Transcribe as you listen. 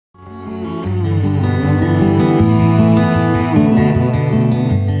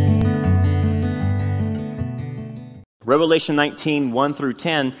Revelation 19, 1 through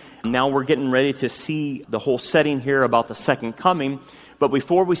 10. Now we're getting ready to see the whole setting here about the second coming. But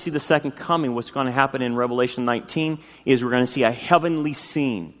before we see the second coming, what's going to happen in Revelation 19 is we're going to see a heavenly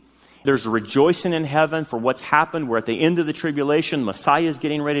scene. There's rejoicing in heaven for what's happened. We're at the end of the tribulation. Messiah is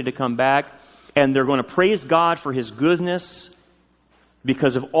getting ready to come back. And they're going to praise God for His goodness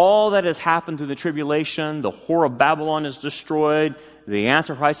because of all that has happened through the tribulation. The whore of Babylon is destroyed. The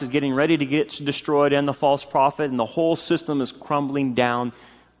Antichrist is getting ready to get destroyed, and the false prophet. And the whole system is crumbling down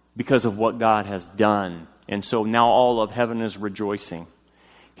because of what God has done. And so now all of heaven is rejoicing.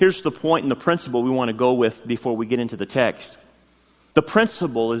 Here's the point and the principle we want to go with before we get into the text. The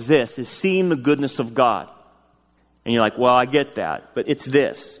principle is this, is seeing the goodness of God. And you're like, well, I get that. But it's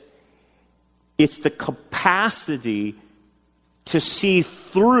this. It's the capacity to see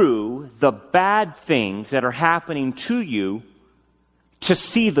through the bad things that are happening to you to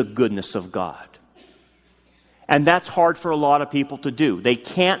see the goodness of God. And that's hard for a lot of people to do. They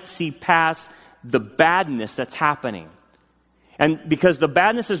can't see past the badness that's happening. And because the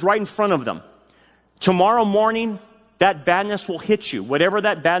badness is right in front of them. Tomorrow morning, that badness will hit you. Whatever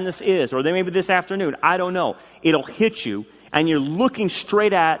that badness is, or maybe this afternoon, I don't know. It'll hit you, and you're looking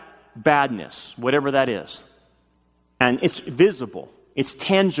straight at badness, whatever that is. And it's visible. It's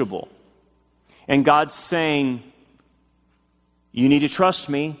tangible. And God's saying, you need to trust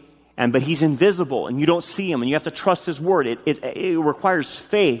me, but He's invisible, and you don't see Him, and you have to trust His word. It requires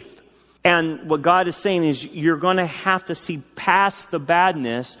faith. And what God is saying is you're going to have to see past the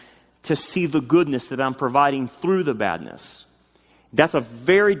badness to see the goodness that I'm providing through the badness. That's a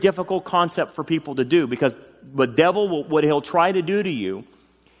very difficult concept for people to do, because the devil, what he'll try to do to you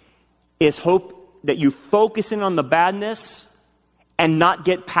is hope that you focus in on the badness and not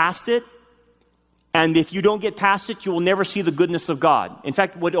get past it. And if you don't get past it, you will never see the goodness of God. In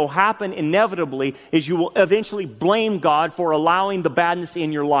fact, what will happen inevitably is you will eventually blame God for allowing the badness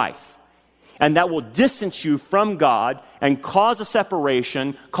in your life. And that will distance you from God and cause a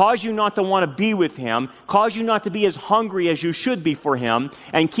separation, cause you not to want to be with Him, cause you not to be as hungry as you should be for Him,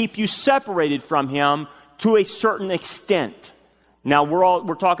 and keep you separated from Him to a certain extent. Now,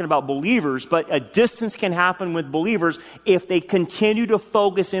 we're talking about believers, but a distance can happen with believers if they continue to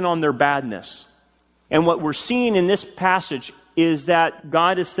focus in on their badness. And what we're seeing in this passage is that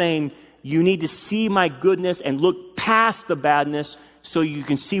God is saying, you need to see my goodness and look past the badness so you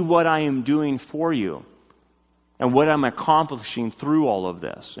can see what I am doing for you and what I'm accomplishing through all of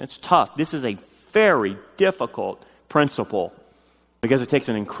this. It's tough. This is a very difficult principle because it takes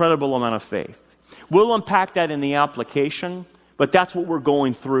an incredible amount of faith. We'll unpack that in the application, but that's what we're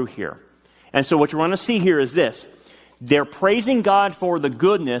going through here. And so what you're going to see here is this. They're praising God for the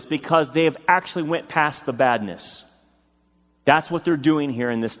goodness because they have actually went past the badness. That's what they're doing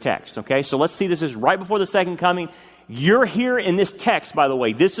here in this text, okay? So let's see, this is right before the second coming. You're here in this text, by the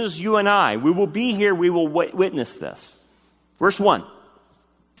way. This is you and I. We will be here. We will witness this. Verse 1.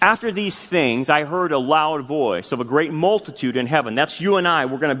 After these things, I heard a loud voice of a great multitude in heaven. That's you and I.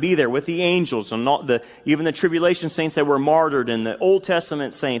 We're going to be there with the angels and even the tribulation saints that were martyred and the Old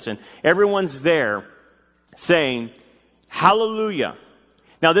Testament saints. And everyone's there saying, hallelujah.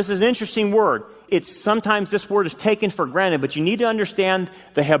 Now, this is an interesting word. Sometimes this word is taken for granted, but you need to understand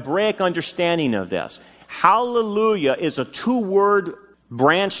the Hebraic understanding of this. Hallelujah is a two-word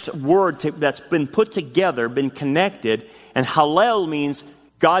branched word that's been put together, been connected, and Hallel means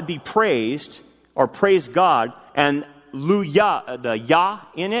God be praised, or praise God, and Luya, the Yah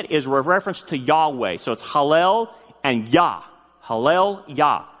in it is a reference to Yahweh. So it's Hallel and Yah. Hallel,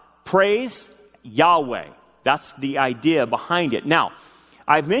 Yah. Praise Yahweh. That's the idea behind it. Now,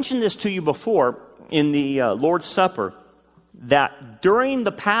 I've mentioned this to you before in the Lord's Supper, that during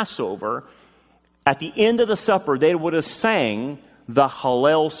the Passover, at the end of the supper, they would have sang the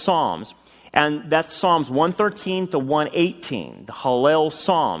Hallel Psalms. And that's Psalms 113 to 118, the Hallel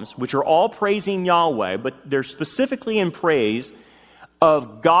Psalms, which are all praising Yahweh, but they're specifically in praise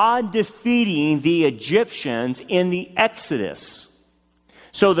of God defeating the Egyptians in the Exodus.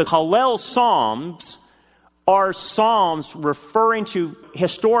 So the Hallel Psalms are psalms referring to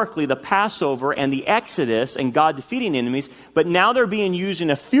historically the Passover and the Exodus and God defeating enemies, but now they're being used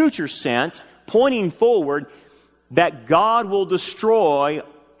in a future sense, pointing forward that God will destroy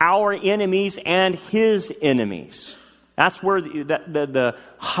our enemies and His enemies. That's where the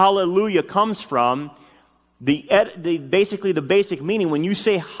hallelujah comes from. Basically the basic meaning, when you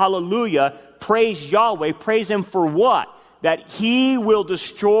say hallelujah, praise Yahweh, praise Him for what? That He will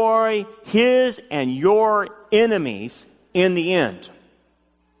destroy His and your enemies in the end.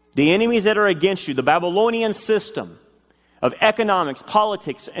 The enemies that are against you, the Babylonian system, of economics,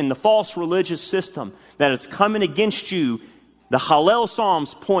 politics, and the false religious system that is coming against you, the Hallel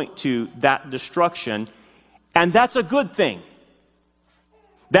Psalms point to that destruction, and that's a good thing.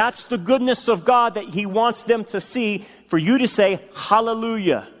 That's the goodness of God that He wants them to see, for you to say,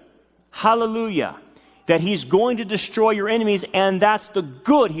 hallelujah, hallelujah, that He's going to destroy your enemies, and that's the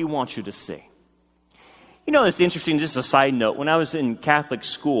good He wants you to see. You know, it's interesting, just a side note, when I was in Catholic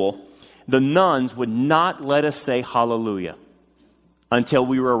school, the nuns would not let us say hallelujah until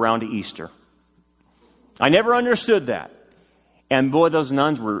we were around Easter. I never understood that. And boy, those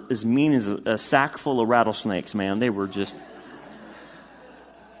nuns were as mean as a sack full of rattlesnakes, man. They were just...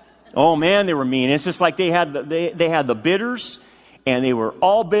 Oh, man, they were mean. It's just like they had the bitters, and they were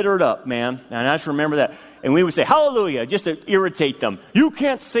all bittered up, man. And I just remember that. And we would say, hallelujah, just to irritate them. You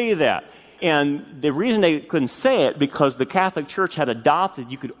can't say that. And the reason they couldn't say it, because the Catholic Church had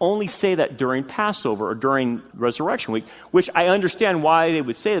adopted, you could only say that during Passover or during Resurrection Week, which I understand why they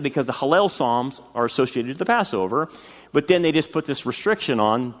would say that, because the Hallel Psalms are associated with the Passover. But then they just put this restriction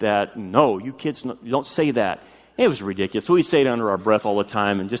on that, no, you kids don't say that. It was ridiculous. So we say it under our breath all the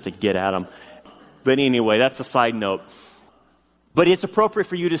time and just to get at them. But anyway, that's a side note. But it's appropriate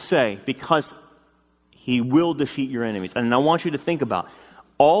for you to say, because He will defeat your enemies. And I want you to think about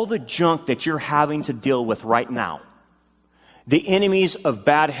all the junk that you're having to deal with right now. The enemies of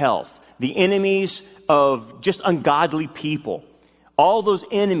bad health. The enemies of just ungodly people. All those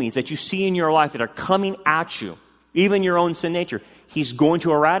enemies that you see in your life that are coming at you. Even your own sin nature. He's going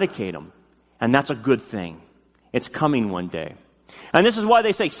to eradicate them. And that's a good thing. It's coming one day. And this is why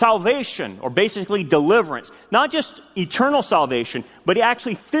they say salvation, or basically deliverance. Not just eternal salvation, but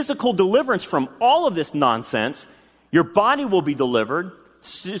actually physical deliverance from all of this nonsense. Your body will be delivered.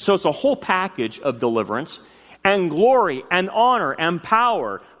 So it's a whole package of deliverance. And glory and honor and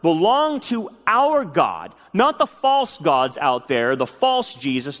power belong to our God. Not the false gods out there, the false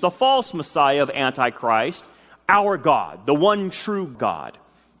Jesus, the false Messiah of Antichrist. Our God, the one true God.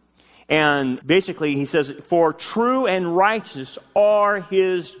 And basically he says, for true and righteous are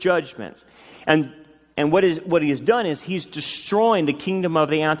His judgments. And what He has done is He's destroying the kingdom of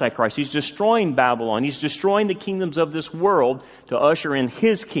the Antichrist. He's destroying Babylon. He's destroying the kingdoms of this world to usher in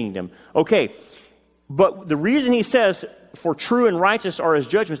His kingdom. Okay, but the reason He says, for true and righteous are His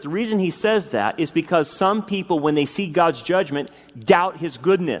judgments, the reason He says that is because some people, when they see God's judgment, doubt His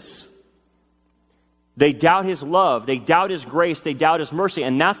goodness. They doubt His love. They doubt His grace. They doubt His mercy.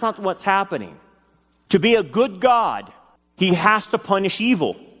 And that's not what's happening. To be a good God, He has to punish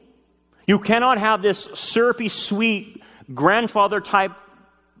evil. You cannot have this syrupy, sweet, grandfather-type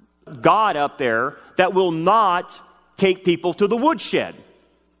God up there that will not take people to the woodshed.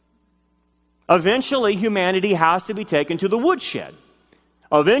 Eventually, humanity has to be taken to the woodshed.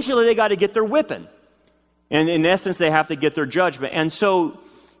 Eventually, they got to get their whipping. And in essence, they have to get their judgment. And so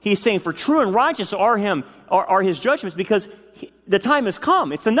He's saying, for true and righteous are His judgments, because the time has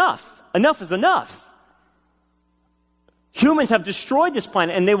come. It's enough. Enough is enough. Humans have destroyed this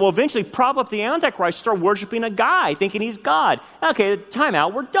planet, and they will eventually prop up the Antichrist, start worshiping a guy, thinking he's God. Okay, time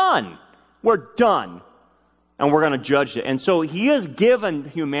out. We're done. We're done. And we're going to judge it. And so He has given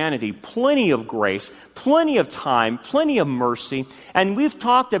humanity plenty of grace, plenty of time, plenty of mercy. And we've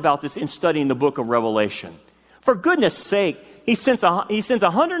talked about this in studying the book of Revelation. For goodness sake, He sends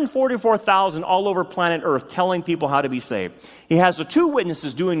 144,000 all over planet Earth telling people how to be saved. He has the 2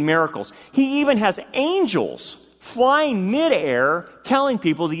 witnesses doing miracles. He even has angels flying midair telling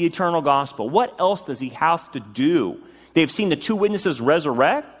people the eternal gospel. What else does He have to do? They've seen the 2 witnesses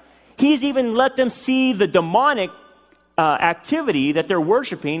resurrect. He's even let them see the demonic activity that they're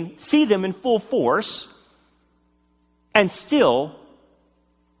worshiping, see them in full force, and still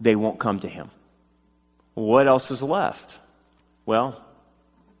they won't come to Him. What else is left? Well,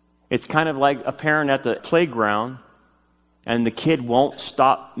 it's kind of like a parent at the playground, and the kid won't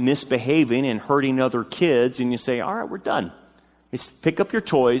stop misbehaving and hurting other kids, and you say, all right, we're done. Pick up your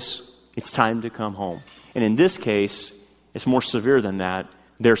toys. It's time to come home. And in this case, it's more severe than that.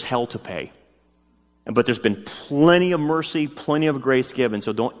 There's hell to pay. But there's been plenty of mercy, plenty of grace given,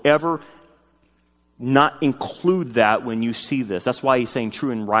 so don't ever not include that when you see this. That's why He's saying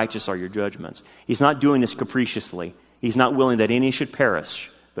true and righteous are your judgments. He's not doing this capriciously. He's not willing that any should perish,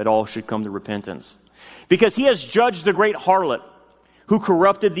 but all should come to repentance. Because He has judged the great harlot who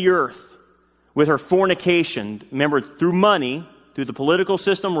corrupted the earth with her fornication. Remember, through money, through the political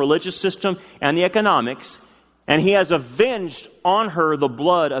system, religious system, and the economics. And He has avenged on her the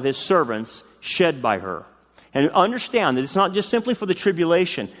blood of His servants shed by her. And understand that it's not just simply for the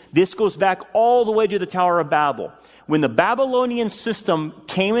tribulation. This goes back all the way to the Tower of Babel. When the Babylonian system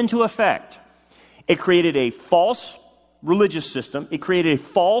came into effect, it created a false religious system, it created a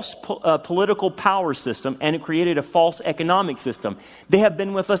false political power system, and it created a false economic system. They have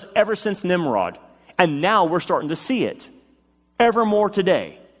been with us ever since Nimrod, and now we're starting to see it ever more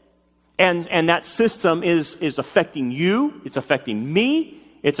today. And that system is affecting you, it's affecting me,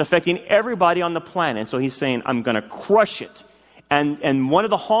 it's affecting everybody on the planet. And so he's saying, I'm going to crush it. And one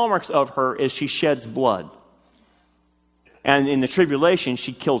of the hallmarks of her is she sheds blood. And in the tribulation,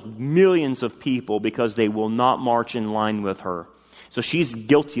 she kills millions of people because they will not march in line with her. So she's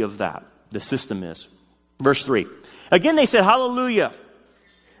guilty of that. The system is. Verse 3. Again they said, hallelujah.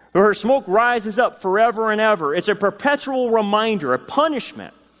 Her smoke rises up forever and ever. It's a perpetual reminder, a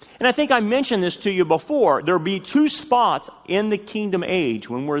punishment. And I think I mentioned this to you before. There'll be two spots in the kingdom age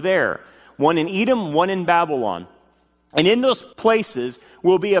when we're there. One in Edom, one in Babylon. And in those places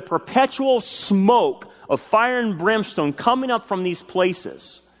will be a perpetual smoke of fire and brimstone coming up from these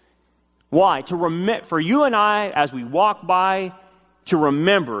places. Why? For you and I, as we walk by, to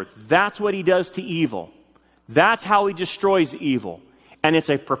remember that's what he does to evil. That's how he destroys evil. And it's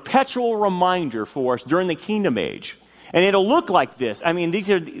a perpetual reminder for us during the kingdom age. And it'll look like this. I mean,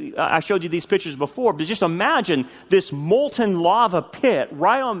 I showed you these pictures before, but just imagine this molten lava pit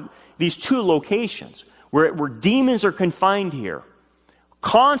right on these two locations where demons are confined here,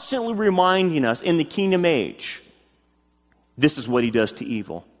 constantly reminding us in the kingdom age, this is what he does to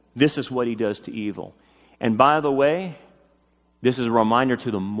evil. This is what he does to evil. And by the way, this is a reminder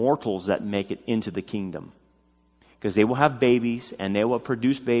to the mortals that make it into the kingdom. Because they will have babies, and they will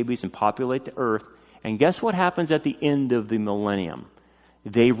produce babies and populate the earth. And guess what happens at the end of the millennium?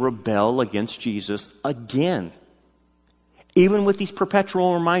 They rebel against Jesus again. Even with these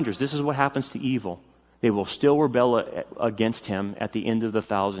perpetual reminders, this is what happens to evil. They will still rebel against him at the end of the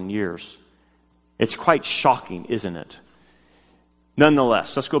 1,000 years. It's quite shocking, isn't it?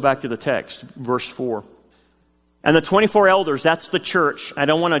 Nonetheless, let's go back to the text, verse 4. And the 24 elders, that's the church. I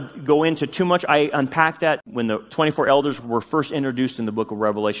don't want to go into too much. I unpacked that when the 24 elders were first introduced in the book of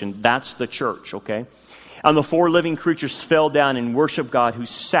Revelation. That's the church, okay? And the four living creatures fell down and worshiped God who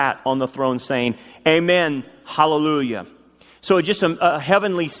sat on the throne saying, Amen, hallelujah. So just a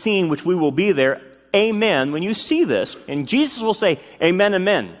heavenly scene, which we will be there. Amen. When you see this, and Jesus will say, Amen,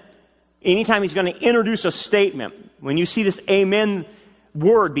 amen. Anytime he's going to introduce a statement, when you see this amen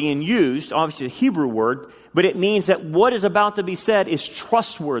word being used, obviously a Hebrew word, but it means that what is about to be said is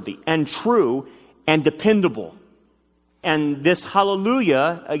trustworthy and true and dependable. And this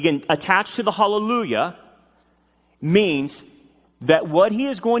hallelujah, again, attached to the hallelujah, means that what he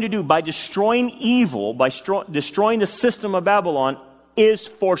is going to do by destroying evil, by destroying the system of Babylon, is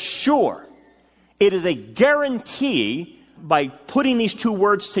for sure. It is a guarantee by putting these two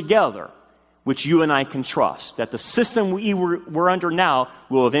words together, which you and I can trust, that the system we're under now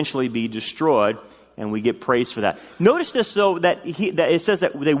will eventually be destroyed. And we get praise for that. Notice this, though, that it says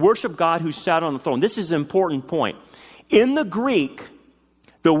that they worship God who sat on the throne. This is an important point. In the Greek,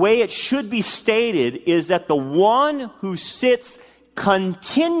 the way it should be stated is that the one who sits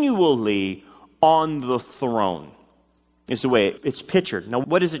continually on the throne is the way it's pictured. Now,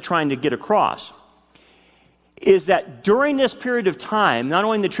 what is it trying to get across? Is that during this period of time, not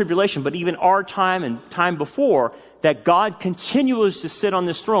only in the tribulation, but even our time and time before, that God continues to sit on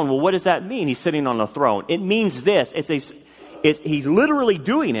this throne. Well, what does that mean? He's sitting on a throne. It means this. He's literally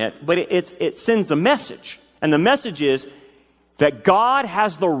doing it, but it sends a message. And the message is that God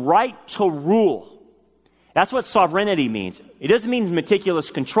has the right to rule. That's what sovereignty means. It doesn't mean meticulous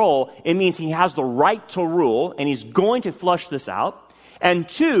control. It means he has the right to rule, and he's going to flush this out. And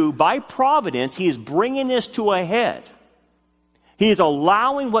two, by providence, he is bringing this to a head. He is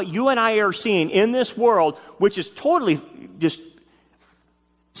allowing what you and I are seeing in this world, which is totally just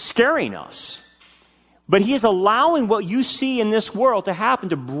scaring us. But he is allowing what you see in this world to happen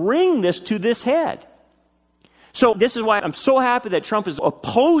to bring this to this head. So this is why I'm so happy that Trump is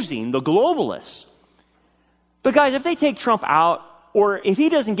opposing the globalists. But guys, if they take Trump out, or if he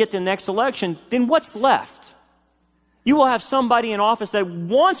doesn't get the next election, then what's left? You will have somebody in office that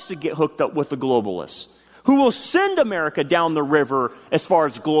wants to get hooked up with the globalists, who will send America down the river as far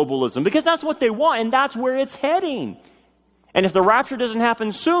as globalism, because that's what they want, and that's where it's heading. And if the rapture doesn't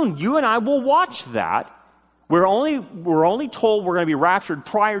happen soon, you and I will watch that. We're only told we're going to be raptured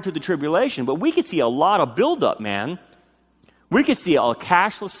prior to the tribulation, but we could see a lot of buildup, man. We could see a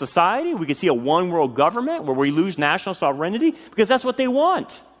cashless society. We could see a one-world government where we lose national sovereignty, because that's what they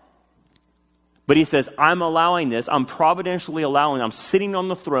want. But he says, I'm allowing this. I'm providentially allowing. I'm sitting on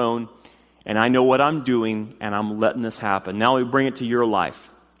the throne, and I know what I'm doing, and I'm letting this happen. Now we bring it to your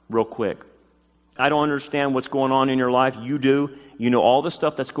life real quick. I don't understand what's going on in your life. You do. You know all the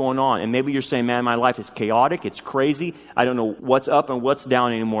stuff that's going on. And maybe you're saying, man, my life is chaotic. It's crazy. I don't know what's up and what's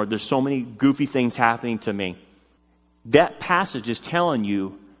down anymore. There's so many goofy things happening to me. That passage is telling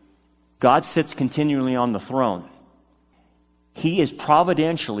you God sits continually on the throne. He is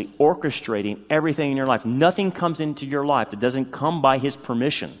providentially orchestrating everything in your life. Nothing comes into your life that doesn't come by His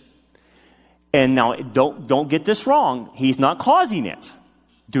permission. And now, don't get this wrong. He's not causing it.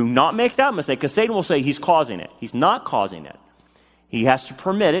 Do not make that mistake, because Satan will say he's causing it. He's not causing it. He has to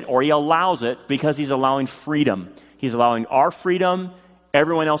permit it, or he allows it, because he's allowing freedom. He's allowing our freedom,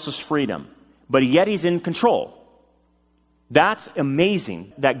 everyone else's freedom. But yet he's in control. That's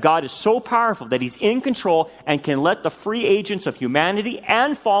amazing, that God is so powerful that He's in control and can let the free agents of humanity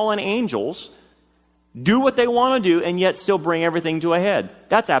and fallen angels do what they want to do and yet still bring everything to a head.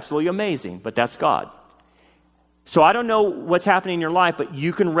 That's absolutely amazing, but that's God. So I don't know what's happening in your life, but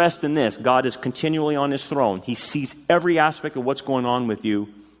you can rest in this. God is continually on His throne. He sees every aspect of what's going on with you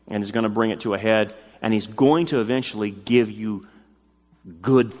and is going to bring it to a head, and He's going to eventually give you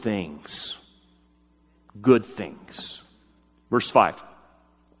good things. Good things. Verse 5.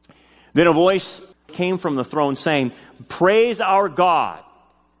 Then a voice came from the throne saying, "Praise our God,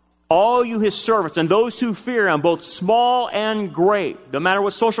 all you His servants, and those who fear Him, both small and great." No matter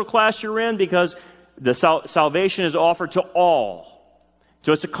what social class you're in, because the salvation is offered to all.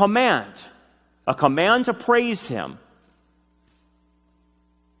 So it's a command to praise Him.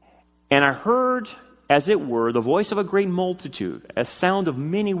 And I heard, as it were, the voice of a great multitude, a sound of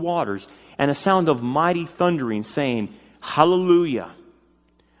many waters, and a sound of mighty thundering, saying, "Hallelujah!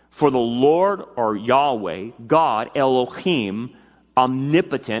 For the Lord," or Yahweh, God, Elohim,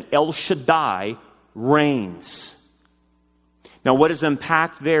 omnipotent, El Shaddai, reigns. Now, what is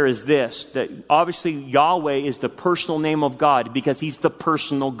unpacked there is this, that obviously Yahweh is the personal name of God because He's the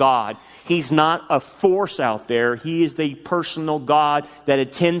personal God. He's not a force out there. He is the personal God that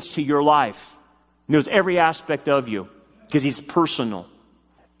attends to your life. He knows every aspect of you because He's personal.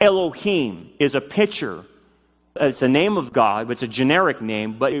 Elohim is a picture. It's a name of God, but it's a generic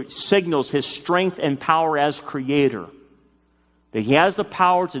name, but it signals His strength and power as creator. That He has the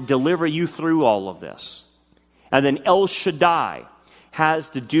power to deliver you through all of this. And then El Shaddai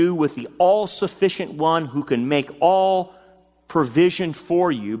has to do with the all-sufficient one who can make all provision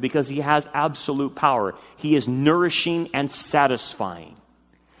for you because He has absolute power. He is nourishing and satisfying.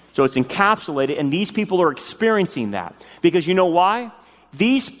 So it's encapsulated, and these people are experiencing that. Because you know why?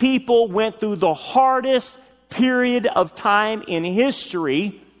 These people went through the hardest period of time in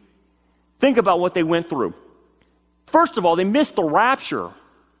history. Think about what they went through. First of all, they missed the rapture.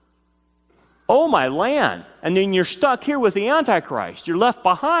 Oh, my land. And then you're stuck here with the Antichrist. You're left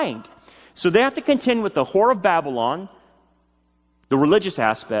behind. So they have to contend with the whore of Babylon, the religious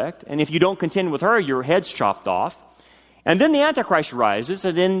aspect. And if you don't contend with her, your head's chopped off. And then the Antichrist rises,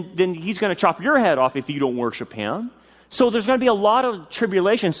 and then he's going to chop your head off if you don't worship him. So there's going to be a lot of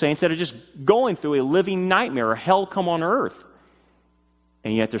tribulation saints that are just going through a living nightmare, a hell come on earth.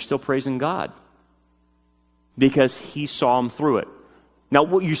 And yet they're still praising God because He saw them through it. Now,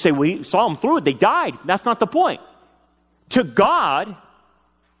 what you say, well, He saw them through it, they died. That's not the point. To God,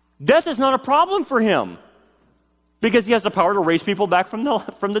 death is not a problem for Him because He has the power to raise people back from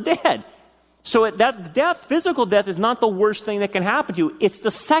the dead. So that death, physical death, is not the worst thing that can happen to you. It's the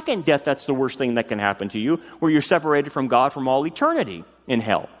second death that's the worst thing that can happen to you, where you're separated from God from all eternity in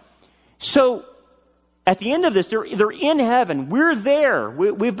hell. So at the end of this, they're in heaven. We're there.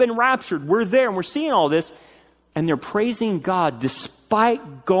 We've been raptured. We're there, and we're seeing all this. And they're praising God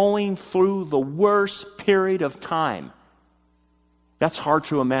despite going through the worst period of time. That's hard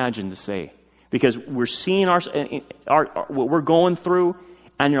to imagine to say, because we're seeing what we're going through,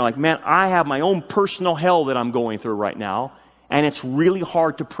 and you're like, man, I have my own personal hell that I'm going through right now, and it's really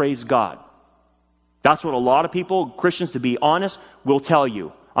hard to praise God. That's what a lot of people, Christians, to be honest, will tell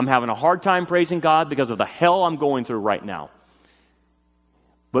you. I'm having a hard time praising God because of the hell I'm going through right now.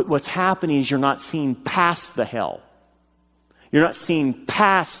 But what's happening is you're not seeing past the hell. You're not seeing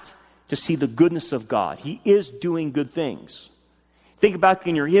past to see the goodness of God. He is doing good things. Think back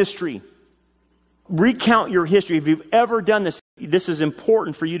in your history. Recount your history. If you've ever done this, this is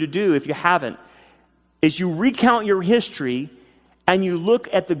important for you to do if you haven't, is you recount your history and you look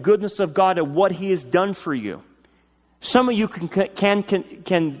at the goodness of God and what He has done for you. Some of you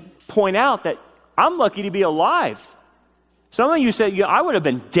can point out that I'm lucky to be alive. Some of you said, I would have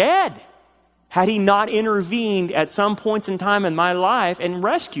been dead had He not intervened at some points in time in my life and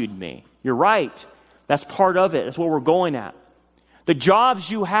rescued me. You're right. That's part of it. That's what we're going at. The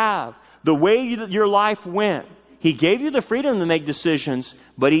jobs you have, the way your life went, He gave you the freedom to make decisions,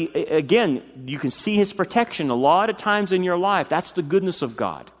 but again, you can see his protection a lot of times in your life. That's the goodness of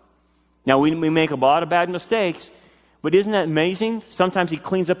God. Now, we make a lot of bad mistakes, but isn't that amazing? Sometimes he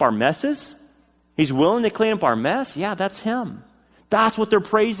cleans up our messes. He's willing to clean up our mess. Yeah, that's him. That's what they're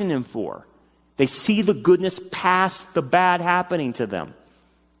praising him for. They see the goodness past the bad happening to them.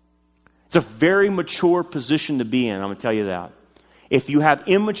 It's a very mature position to be in, I'm going to tell you that. If you have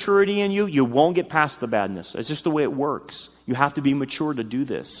immaturity in you, you won't get past the badness. It's just the way it works. You have to be mature to do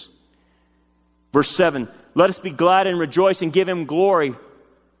this. Verse 7, let us be glad and rejoice and give him glory,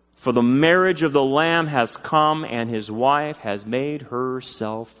 for the marriage of the Lamb has come and his wife has made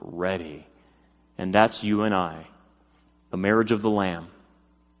herself ready. And that's you and I, the marriage of the Lamb.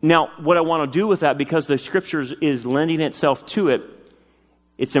 Now, what I want to do with that, because the Scriptures is lending itself to it,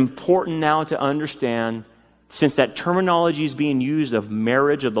 it's important now to understand, since that terminology is being used of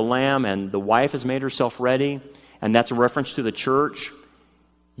marriage of the Lamb and the wife has made herself ready, and that's a reference to the church,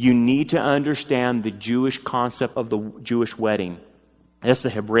 you need to understand the Jewish concept of the Jewish wedding. That's the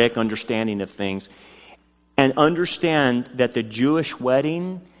Hebraic understanding of things. And understand that the Jewish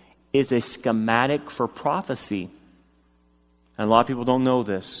wedding is a schematic for prophecy. And a lot of people don't know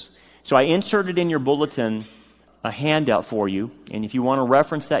this. So I inserted in your bulletin a handout for you. And if you want to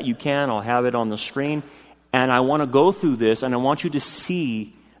reference that, you can. I'll have it on the screen. And I want to go through this, and I want you to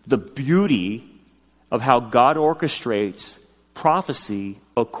see the beauty of how God orchestrates prophecy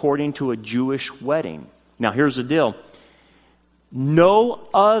according to a Jewish wedding. Now, here's the deal. No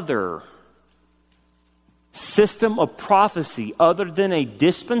other system of prophecy other than a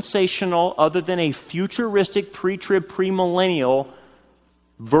dispensational, other than a futuristic, pre-trib, premillennial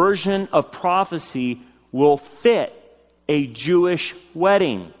version of prophecy will fit a Jewish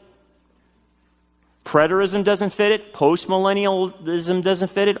wedding. Preterism doesn't fit it. Postmillennialism doesn't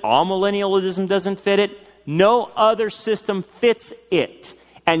fit it. Amillennialism doesn't fit it. No other system fits it.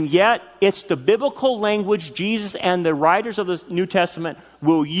 And yet, it's the biblical language Jesus and the writers of the New Testament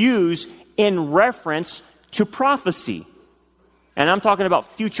will use in reference to prophecy. And I'm talking about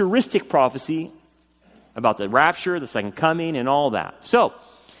futuristic prophecy, about the rapture, the second coming, and all that. So,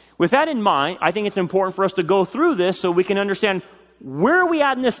 with that in mind, I think it's important for us to go through this so we can understand where are we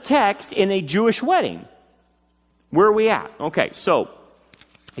at in this text in a Jewish wedding? Where are we at? Okay, so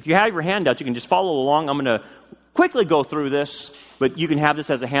if you have your handouts, you can just follow along. I'm going to quickly go through this, but you can have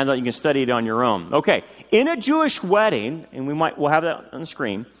this as a handout. You can study it on your own. Okay, in a Jewish wedding, and we'll have that on the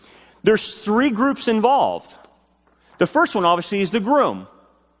screen, there's three groups involved. The first one, obviously, is the groom.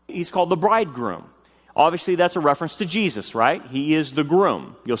 He's called the bridegroom. Obviously, that's a reference to Jesus, right? He is the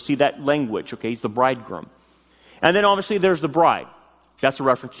groom. You'll see that language, okay? He's the bridegroom. And then, obviously, there's the bride. That's a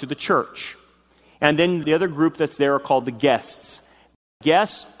reference to the church. And then the other group that's there are called the guests.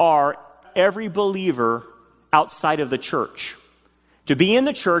 Guests are every believer outside of the church. To be in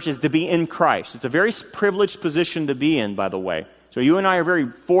the church is to be in Christ. It's a very privileged position to be in, by the way. So you and I are very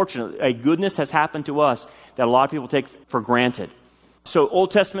fortunate. A goodness has happened to us that a lot of people take for granted. So Old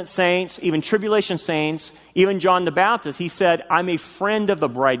Testament saints, even tribulation saints, even John the Baptist, he said, I'm a friend of the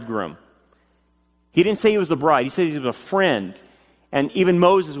bridegroom. He didn't say he was the bride. He said he was a friend. And even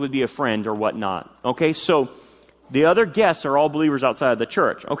Moses would be a friend or whatnot. Okay, so the other guests are all believers outside of the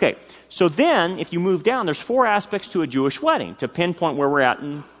church. Okay, so then if you move down, there's four aspects to a Jewish wedding to pinpoint where we're at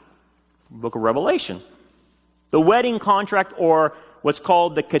in the book of Revelation. The wedding contract, or what's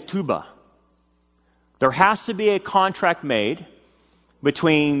called the ketubah. There has to be a contract made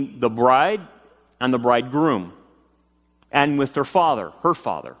between the bride and the bridegroom, and with their father, her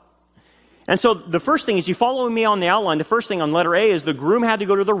father. And so the first thing is, you follow me on the outline, the first thing on letter A is the groom had to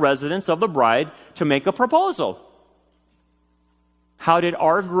go to the residence of the bride to make a proposal. How did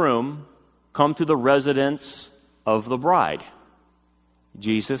our groom come to the residence of the bride?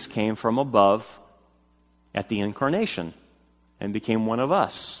 Jesus came from above at the incarnation and became one of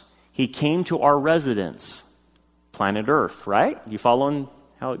us. He came to our residence, planet Earth, right? You following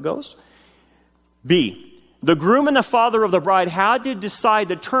how it goes? B, the groom and the father of the bride had to decide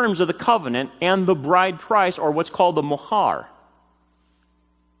the terms of the covenant and the bride price, or what's called the mohar.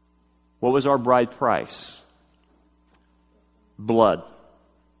 What was our bride price? Blood.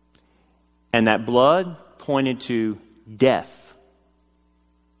 And that blood pointed to death.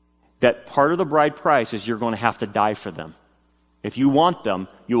 That part of the bride price is you're going to have to die for them. If you want them,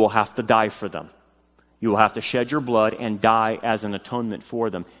 you will have to die for them. You will have to shed your blood and die as an atonement for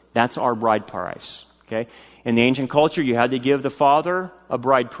them. That's our bride price. Okay? In the ancient culture, you had to give the father a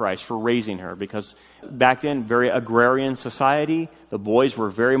bride price for raising her, because back then, very agrarian society, the boys were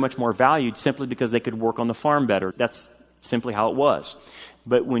very much more valued simply because they could work on the farm better. That's simply how it was.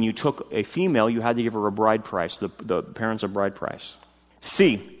 But when you took a female, you had to give her a bride price, the parents a bride price.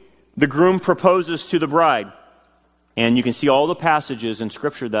 C, the groom proposes to the bride. And you can see all the passages in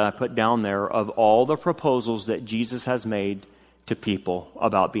Scripture that I put down there of all the proposals that Jesus has made to people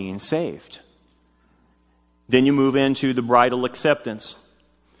about being saved. Then you move into the bridal acceptance.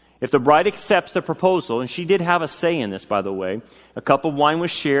 If the bride accepts the proposal, and she did have a say in this, by the way, a cup of wine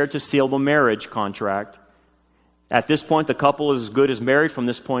was shared to seal the marriage contract. At this point, the couple is as good as married. From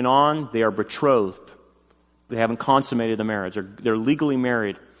this point on, they are betrothed. They haven't consummated the marriage. They're legally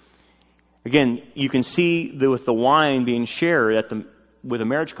married. Again, you can see that with the wine being shared with a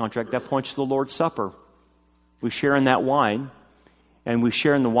marriage contract, that points to the Lord's Supper. We share in that wine, and we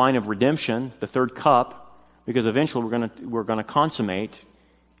share in the wine of redemption, the third cup, because eventually we're going to consummate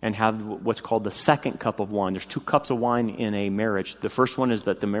and have what's called the second cup of wine. There's 2 cups of wine in a marriage. The first one is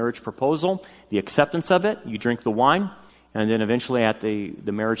that the marriage proposal, the acceptance of it, you drink the wine, and then eventually at the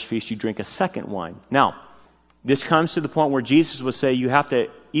marriage feast you drink a second wine. Now, this comes to the point where Jesus would say, you have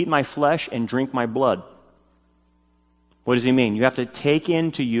to eat my flesh and drink my blood. What does he mean? You have to take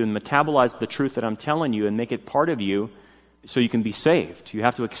into you and metabolize the truth that I'm telling you and make it part of you so you can be saved. You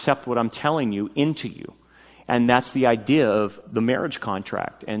have to accept what I'm telling you into you. And that's the idea of the marriage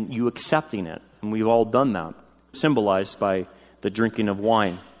contract and you accepting it. And we've all done that, symbolized by the drinking of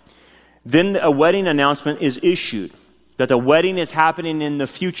wine. Then a wedding announcement is issued, that the wedding is happening in the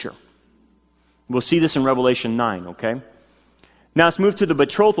future. We'll see this in Revelation 9, okay? Now let's move to the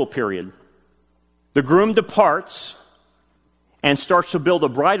betrothal period. The groom departs and starts to build a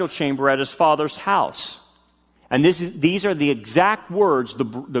bridal chamber at his father's house. And these are the exact words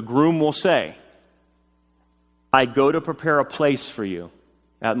the groom will say. I go to prepare a place for you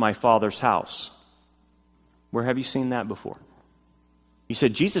at my father's house. Where have you seen that before? You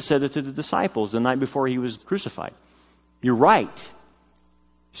said Jesus said it to the disciples the night before he was crucified. You're right.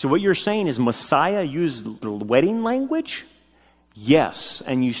 So what you're saying is Messiah used the wedding language? Yes.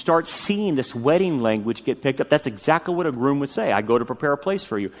 And you start seeing this wedding language get picked up. That's exactly what a groom would say. I go to prepare a place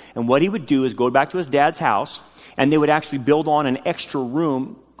for you. And what he would do is go back to his dad's house, and they would actually build on an extra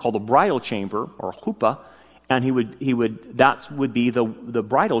room called a bridal chamber, or chuppah, and that would be the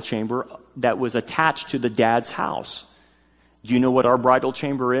bridal chamber that was attached to the dad's house. Do you know what our bridal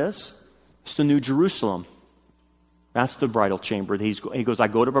chamber is? It's the New Jerusalem. That's the bridal chamber. He goes, I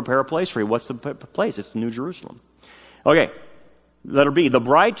go to prepare a place for you. What's the place? It's the New Jerusalem. Okay, letter B. The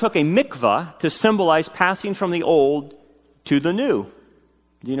bride took a mikvah to symbolize passing from the old to the new.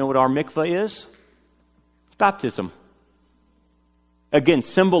 Do you know what our mikvah is? It's baptism. Again,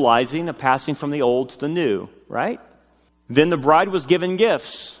 symbolizing a passing from the old to the new, right? Then the bride was given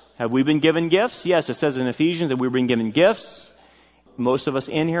gifts. Have we been given gifts? Yes, it says in Ephesians that we've been given gifts. Most of us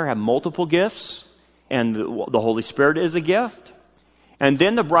in here have multiple gifts. And the Holy Spirit is a gift. And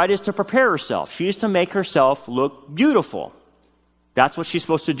then the bride is to prepare herself. She is to make herself look beautiful. That's what she's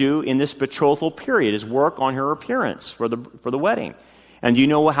supposed to do in this betrothal period, is work on her appearance for the wedding. And do you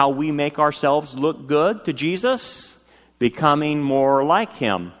know how we make ourselves look good to Jesus? Becoming more like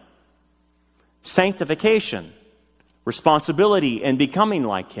him. Sanctification, responsibility, and becoming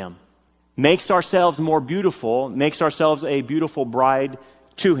like him. Makes ourselves more beautiful, makes ourselves a beautiful bride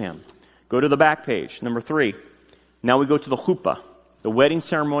to him. Go to the back page, number 3. Now we go to the chuppah, the wedding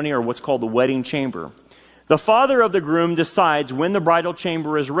ceremony, or what's called the wedding chamber. The father of the groom decides when the bridal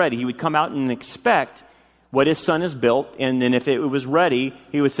chamber is ready. He would come out and inspect what his son has built, and then if it was ready,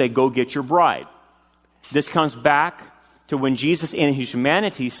 he would say, go get your bride. This comes back to when Jesus in his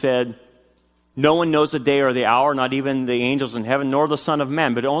humanity said, no one knows the day or the hour, not even the angels in heaven, nor the Son of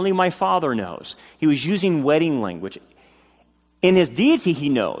Man, but only my Father knows. He was using wedding language. In his deity, he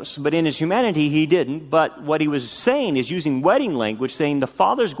knows, but in his humanity, he didn't. But what he was saying is using wedding language, saying the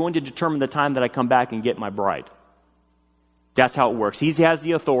Father's going to determine the time that I come back and get my bride. That's how it works. He has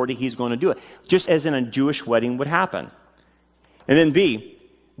the authority. He's going to do it. Just as in a Jewish wedding would happen. And then B,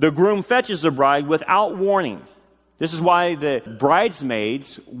 the groom fetches the bride without warning. This is why the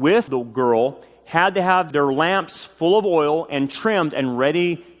bridesmaids with the girl had to have their lamps full of oil and trimmed and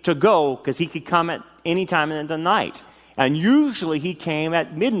ready to go, because he could come at any time in the night. And usually he came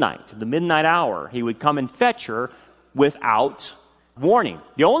at midnight, the midnight hour. He would come and fetch her without warning.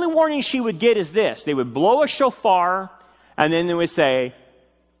 The only warning she would get is this. They would blow a shofar, and then they would say,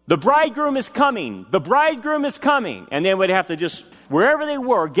 the bridegroom is coming. The bridegroom is coming. And they would have to just, wherever they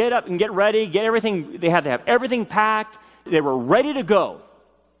were, get up and get ready, get everything. They had to have everything packed. They were ready to go.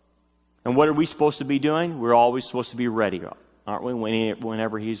 And what are we supposed to be doing? We're always supposed to be ready, aren't we?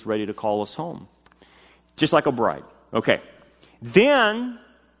 Whenever he's ready to call us home. Just like a bride. Okay. Then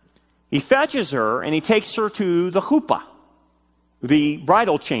he fetches her and he takes her to the chuppah. the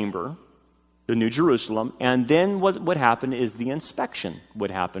bridal chamber, the New Jerusalem, and then what would happen is the inspection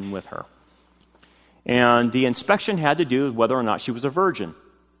would happen with her. And the inspection had to do with whether or not she was a virgin.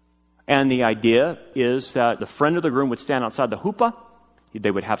 And the idea is that the friend of the groom would stand outside the huppah,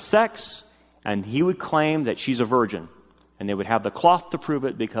 they would have sex, and he would claim that she's a virgin. And they would have the cloth to prove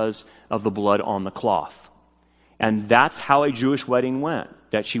it because of the blood on the cloth. And that's how a Jewish wedding went,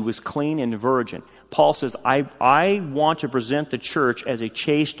 that she was clean and virgin. Paul says, I want to present the church as a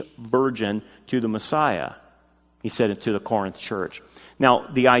chaste virgin to the Messiah. He said it to the Corinth church. Now,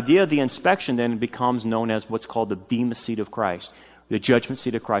 the idea of the inspection then becomes known as what's called the Bema seat of Christ, the judgment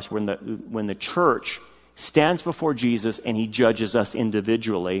seat of Christ, when the church stands before Jesus and he judges us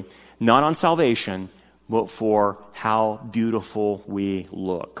individually, not on salvation, but for how beautiful we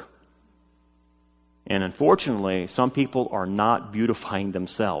look. And unfortunately, some people are not beautifying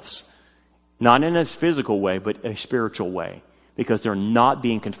themselves. Not in a physical way, but a spiritual way. Because they're not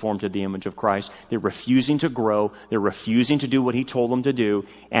being conformed to the image of Christ. They're refusing to grow. They're refusing to do what he told them to do.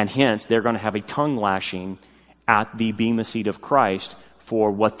 And hence, they're going to have a tongue lashing at the Bema seat of Christ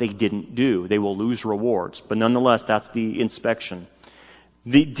for what they didn't do. They will lose rewards. But nonetheless, that's the inspection.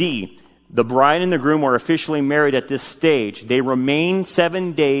 The bride and the groom are officially married at this stage. They remain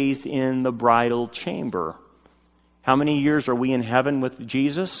 7 days in the bridal chamber. How many years are we in heaven with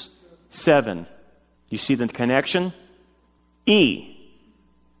Jesus? 7. You see the connection? E.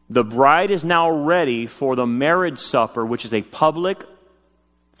 The bride is now ready for the marriage supper, which is a public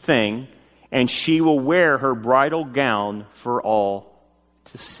thing, and she will wear her bridal gown for all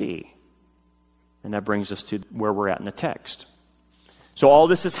to see. And that brings us to where we're at in the text. So all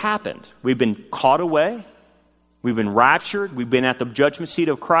this has happened. We've been caught away. We've been raptured. We've been at the judgment seat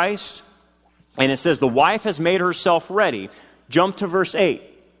of Christ. And it says the wife has made herself ready. Jump to verse 8.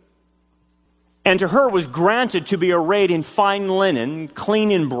 And to her was granted to be arrayed in fine linen,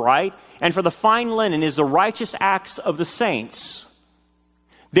 clean and bright. And for the fine linen is the righteous acts of the saints.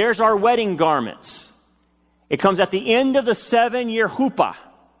 There's our wedding garments. It comes at the end of the 7-year huppah,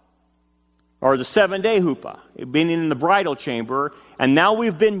 or the 7-day huppah, being in the bridal chamber. And now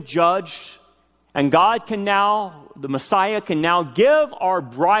we've been judged. And God can now, the Messiah can now give our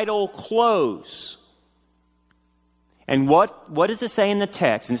bridal clothes. And what does it say in the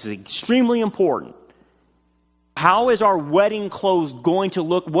text? And this is extremely important. How is our wedding clothes going to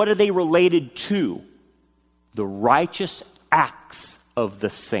look? What are they related to? The righteous acts of the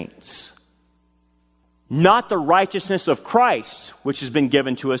saints. Not the righteousness of Christ, which has been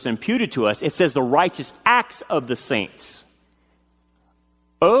given to us, imputed to us. It says the righteous acts of the saints.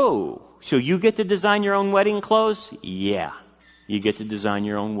 Oh, so you get to design your own wedding clothes? Yeah, you get to design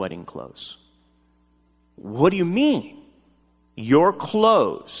your own wedding clothes. What do you mean? Your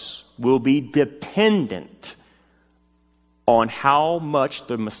clothes will be dependent on how much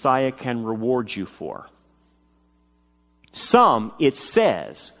the Messiah can reward you for. Some, it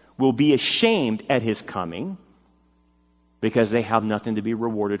says, will be ashamed at his coming because they have nothing to be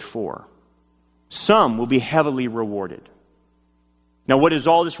rewarded for. Some will be heavily rewarded. Now, what does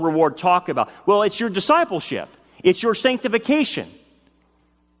all this reward talk about? Well, it's your discipleship. It's your sanctification.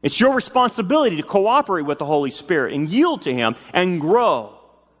 It's your responsibility to cooperate with the Holy Spirit and yield to him and grow.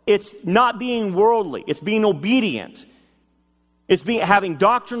 It's not being worldly. It's being obedient. It's having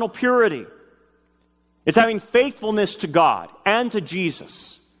doctrinal purity. It's having faithfulness to God and to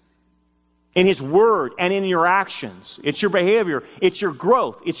Jesus in his word and in your actions. It's your behavior. It's your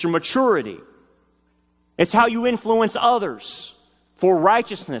growth. It's your maturity. It's how you influence others for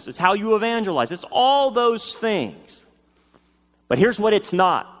righteousness. It's how you evangelize. It's all those things. But here's what it's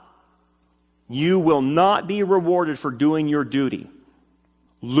not. You will not be rewarded for doing your duty.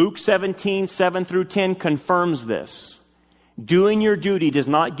 Luke 17, 7 through 10 confirms this. Doing your duty does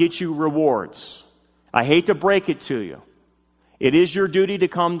not get you rewards. I hate to break it to you. It is your duty to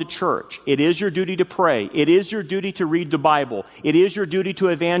come to church. It is your duty to pray. It is your duty to read the Bible. It is your duty to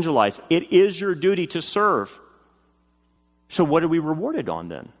evangelize. It is your duty to serve. So what are we rewarded on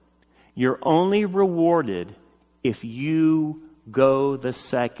then? You're only rewarded if you go the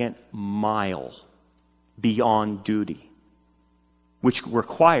second mile beyond duty, which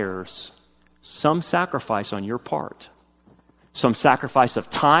requires some sacrifice on your part. Some sacrifice of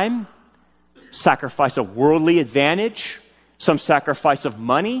time, sacrifice of worldly advantage, some sacrifice of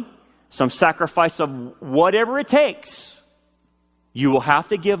money, some sacrifice of whatever it takes. You will have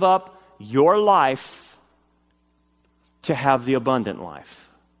to give up your life to have the abundant life.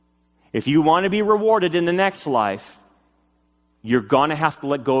 If you want to be rewarded in the next life, you're going to have to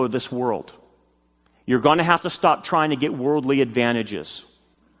let go of this world. You're going to have to stop trying to get worldly advantages.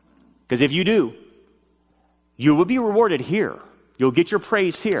 Because if you do, you will be rewarded here. You'll get your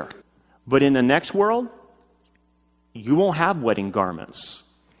praise here. But in the next world, you won't have wedding garments.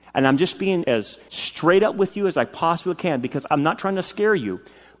 And I'm just being as straight up with you as I possibly can because I'm not trying to scare you.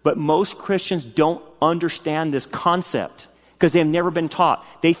 But most Christians don't understand this concept because they've never been taught.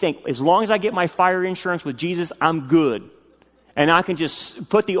 They think, as long as I get my fire insurance with Jesus, I'm good. And I can just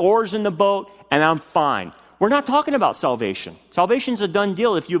put the oars in the boat and I'm fine. We're not talking about salvation. Salvation's a done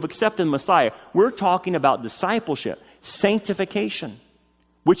deal if you've accepted the Messiah. We're talking about discipleship, sanctification,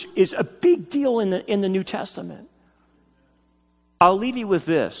 which is a big deal in the New Testament. I'll leave you with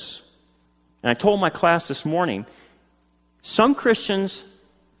this. And I told my class this morning, some Christians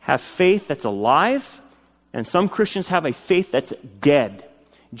have faith that's alive, and some Christians have a faith that's dead.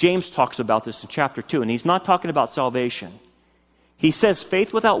 James talks about this in chapter 2, and he's not talking about salvation. He says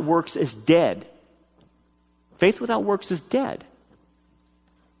faith without works is dead. Faith without works is dead.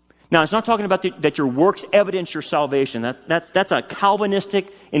 Now, it's not talking about that your works evidence your salvation. That's a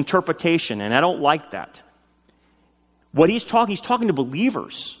Calvinistic interpretation, and I don't like that. What he's talking to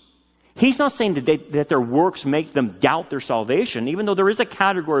believers. He's not saying that their works make them doubt their salvation, even though there is a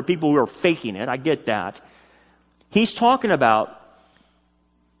category of people who are faking it. I get that. He's talking about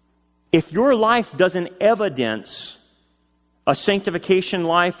if your life doesn't evidence a sanctification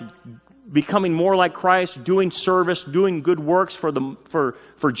life, becoming more like Christ, doing service, doing good works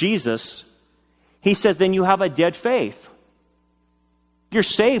for Jesus, he says then you have a dead faith. You're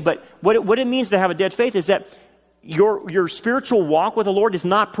saved, but what it means to have a dead faith is that your spiritual walk with the Lord is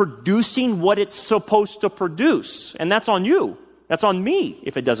not producing what it's supposed to produce. And that's on you. That's on me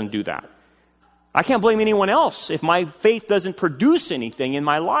if it doesn't do that. I can't blame anyone else if my faith doesn't produce anything in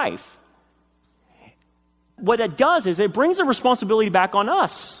my life. What it does is it brings the responsibility back on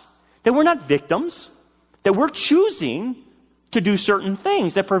us. That we're not victims. That we're choosing to do certain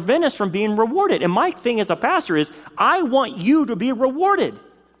things that prevent us from being rewarded. And my thing as a pastor is, I want you to be rewarded.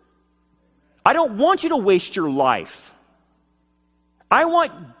 I don't want you to waste your life. I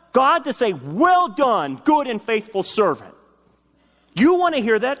want God to say, well done, good and faithful servant. You want to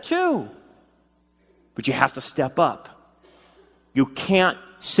hear that too. But you have to step up. You can't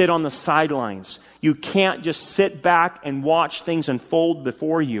sit on the sidelines. You can't just sit back and watch things unfold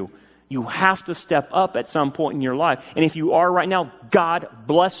before you. You have to step up at some point in your life. And if you are right now, God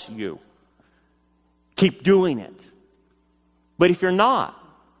bless you. Keep doing it. But if you're not,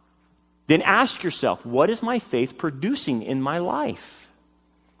 then ask yourself, what is my faith producing in my life?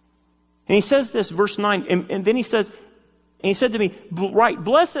 And he says this, verse 9, and then he says, and he said to me, right,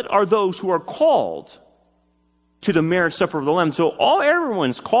 blessed are those who are called to the marriage supper of the Lamb. So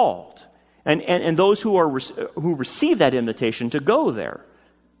everyone's called. And those who receive that invitation to go there.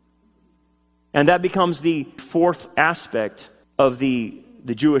 And that becomes the fourth aspect of the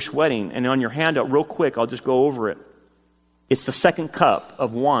Jewish wedding. And on your handout, real quick, I'll just go over it. It's the second cup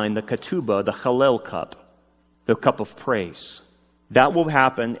of wine, the ketubah, the Hallel cup, the cup of praise. That will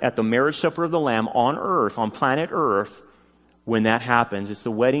happen at the marriage supper of the Lamb on earth, on planet Earth, when that happens. It's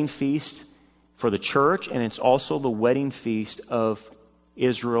the wedding feast for the church, and it's also the wedding feast of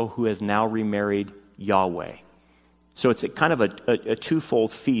Israel who has now remarried Yahweh. So it's a kind of a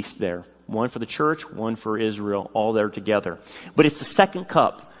twofold feast there. One for the church, one for Israel, all there together. But it's the second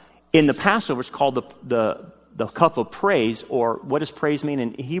cup. In the Passover, it's called the cup of praise, or what does praise mean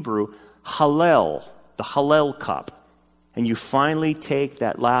in Hebrew? Hallel, the Hallel cup. And you finally take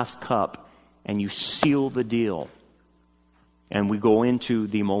that last cup and you seal the deal. And we go into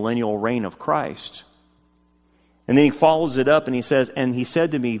the millennial reign of Christ. And then he follows it up and he says, and he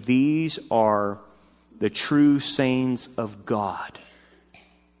said to me, these are the true sayings of God.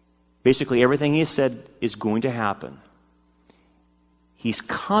 Basically, everything he said is going to happen. He's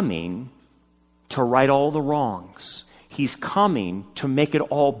coming to right all the wrongs. He's coming to make it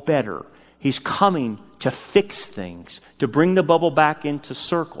all better. He's coming to fix things, to bring the bubble back into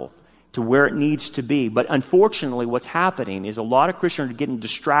circle, to where it needs to be. But unfortunately, what's happening is a lot of Christians are getting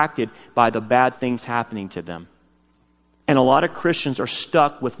distracted by the bad things happening to them. And a lot of Christians are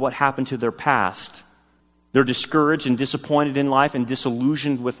stuck with what happened to their past. They're discouraged and disappointed in life and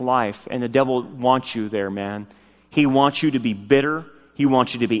disillusioned with life. And the devil wants you there, man. He wants you to be bitter. He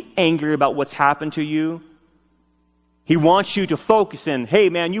wants you to be angry about what's happened to you. He wants you to focus in, hey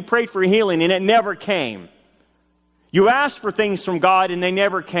man, you prayed for healing and it never came. You asked for things from God and they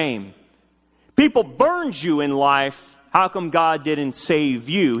never came. People burned you in life. How come God didn't save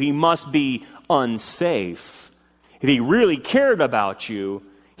you? He must be unsafe. If he really cared about you,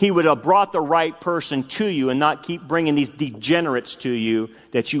 he would have brought the right person to you and not keep bringing these degenerates to you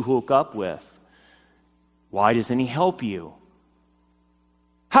that you hook up with. Why doesn't he help you?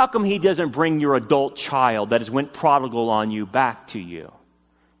 How come he doesn't bring your adult child that has went prodigal on you back to you?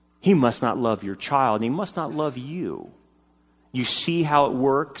 He must not love your child, and he must not love you. You see how it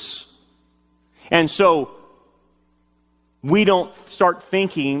works? And so, we don't start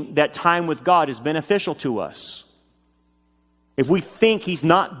thinking that time with God is beneficial to us. If we think he's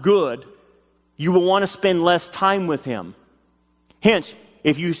not good, you will want to spend less time with him. Hence,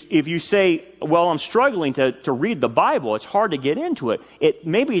 if you say, well, I'm struggling to read the Bible, it's hard to get into it.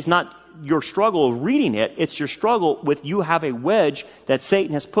 Maybe it's not your struggle of reading it, it's your struggle with you have a wedge that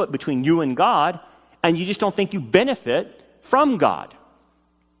Satan has put between you and God, and you just don't think you benefit from God.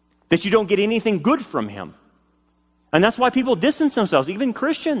 That you don't get anything good from him. And that's why people distance themselves, even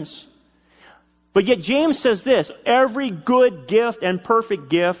Christians. But yet James says this, every good gift and perfect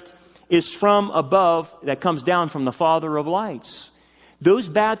gift is from above, that comes down from the Father of lights. Those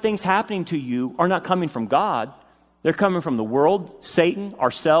bad things happening to you are not coming from God. They're coming from the world, Satan,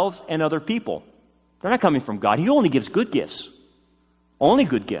 ourselves, and other people. They're not coming from God. He only gives good gifts. Only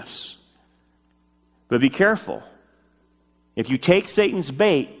good gifts. But be careful. If you take Satan's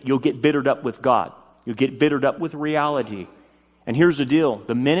bait, you'll get bittered up with God. You'll get bittered up with reality. And here's the deal.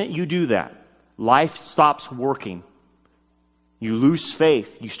 The minute you do that, life stops working. You lose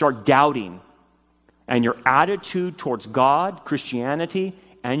faith. You start doubting. And your attitude towards God, Christianity,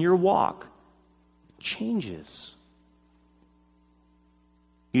 and your walk changes.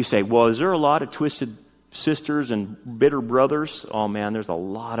 You say, well, is there a lot of twisted sisters and bitter brothers? Oh, man, there's a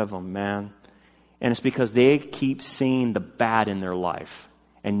lot of them, man. And it's because they keep seeing the bad in their life.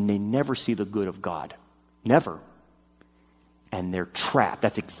 And they never see the good of God. Never. And they're trapped.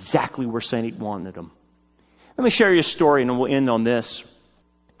 That's exactly where Satan wanted them. Let me share you a story and we'll end on this.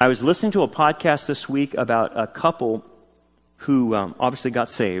 I was listening to a podcast this week about a couple who obviously got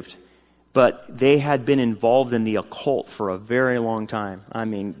saved, but they had been involved in the occult for a very long time. I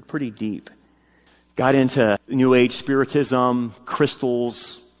mean, pretty deep. Got into New Age spiritism,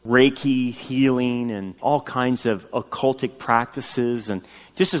 crystals, Reiki, healing, and all kinds of occultic practices, and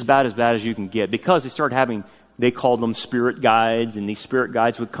just as bad as you can get, because they started having, they called them spirit guides, and these spirit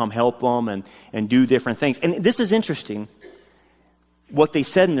guides would come help them and do different things. And this is interesting. What they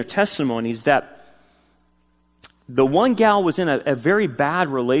said in their testimonies, that the one gal was in a very bad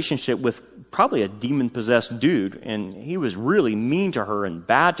relationship with probably a demon-possessed dude, and he was really mean to her and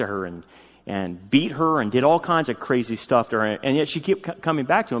bad to her and beat her and did all kinds of crazy stuff to her. And yet she kept coming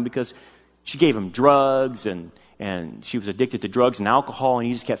back to him because she gave him drugs and she was addicted to drugs and alcohol, and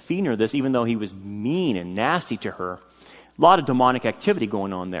he just kept feeding her this even though he was mean and nasty to her. A lot of demonic activity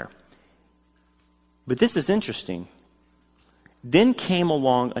going on there. But this is interesting. Then came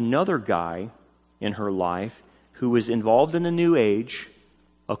along another guy in her life who was involved in the New Age,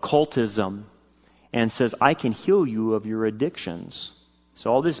 occultism, and says, I can heal you of your addictions.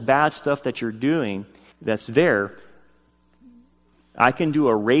 So all this bad stuff that you're doing that's there, I can do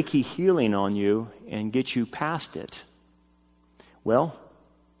a Reiki healing on you and get you past it. Well,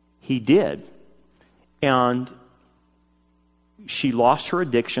 he did. And she lost her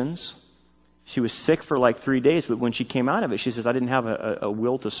addictions. She was sick for like 3 days, but when she came out of it, she says, I didn't have a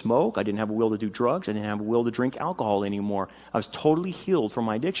will to smoke. I didn't have a will to do drugs. I didn't have a will to drink alcohol anymore. I was totally healed from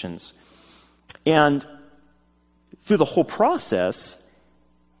my addictions. And through the whole process,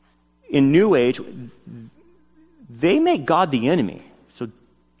 in New Age, they make God the enemy. So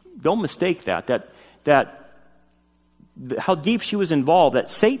don't mistake that how deep she was involved, that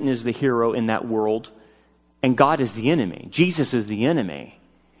Satan is the hero in that world, and God is the enemy. Jesus is the enemy.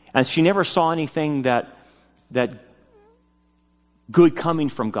 And she never saw anything that good coming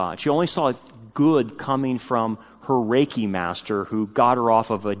from God. She only saw good coming from her Reiki master who got her off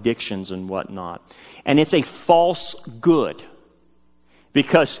of addictions and whatnot. And it's a false good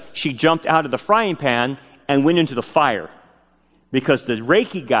because she jumped out of the frying pan and went into the fire. Because the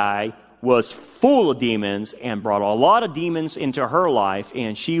Reiki guy was full of demons and brought a lot of demons into her life,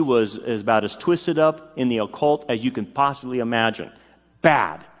 and she was about as twisted up in the occult as you can possibly imagine.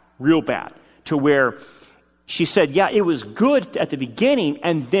 Bad. Real bad, to where she said, yeah, it was good at the beginning,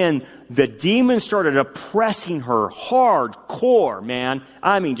 and then the demons started oppressing her hardcore, man.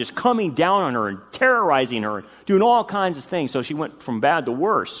 I mean, just coming down on her and terrorizing her, doing all kinds of things. So she went from bad to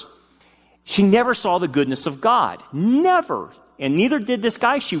worse. She never saw the goodness of God. Never. And neither did this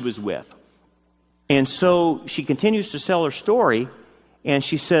guy she was with. And so she continues to tell her story, and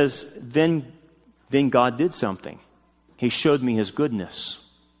she says, then God did something. He showed me his goodness.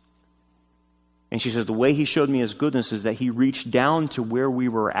 And she says, the way he showed me his goodness is that he reached down to where we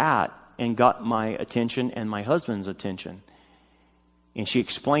were at and got my attention and my husband's attention. And she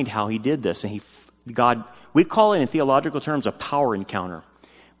explained how he did this. And God, we call it in theological terms a power encounter.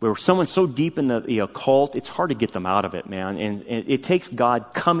 where someone's so deep in the occult, it's hard to get them out of it, man. And it takes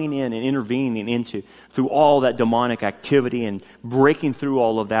God coming in and intervening through all that demonic activity and breaking through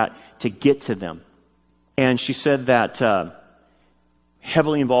all of that to get to them. And she said that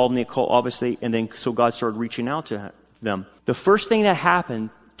heavily involved in the occult, obviously, and then so God started reaching out to them. The first thing that happened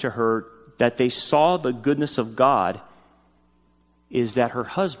to her, that they saw the goodness of God, is that her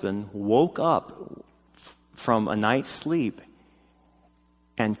husband woke up from a night's sleep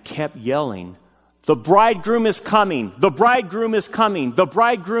and kept yelling, "The bridegroom is coming, the bridegroom is coming, the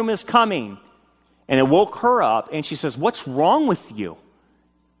bridegroom is coming." And it woke her up, and she says, "What's wrong with you?"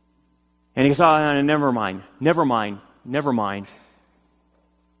 And he goes, "Oh, never mind, never mind, never mind."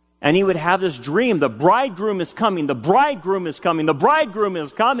 And he would have this dream, the bridegroom is coming, the bridegroom is coming, the bridegroom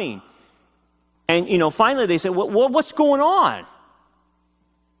is coming. And, finally they said, what's going on?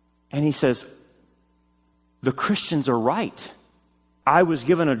 And he says, "The Christians are right. I was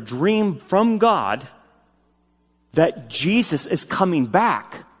given a dream from God that Jesus is coming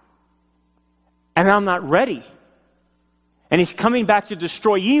back. And I'm not ready. And he's coming back to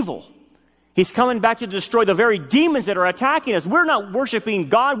destroy evil. He's coming back to destroy the very demons that are attacking us. We're not worshiping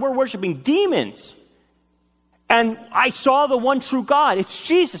God, we're worshiping demons. And I saw the one true God. It's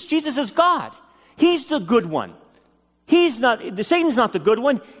Jesus. Jesus is God. He's the good one. Satan's not the good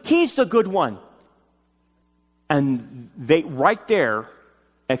one. He's the good one." And they, right there,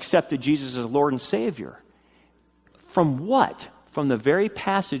 accepted Jesus as Lord and Savior. From what? From the very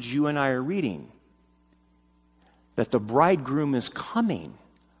passage you and I are reading. That the bridegroom is coming.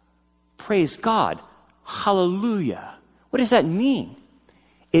 Praise God. Hallelujah. What does that mean?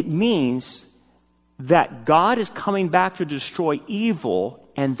 It means that God is coming back to destroy evil,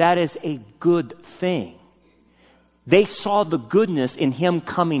 and that is a good thing. They saw the goodness in him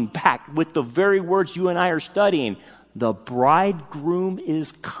coming back with the very words you and I are studying. The bridegroom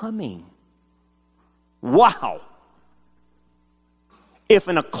is coming. Wow. If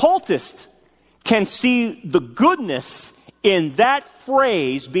an occultist can see the goodness in that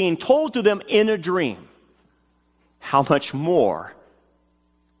phrase being told to them in a dream, how much more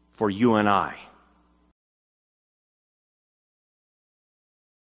for you and I?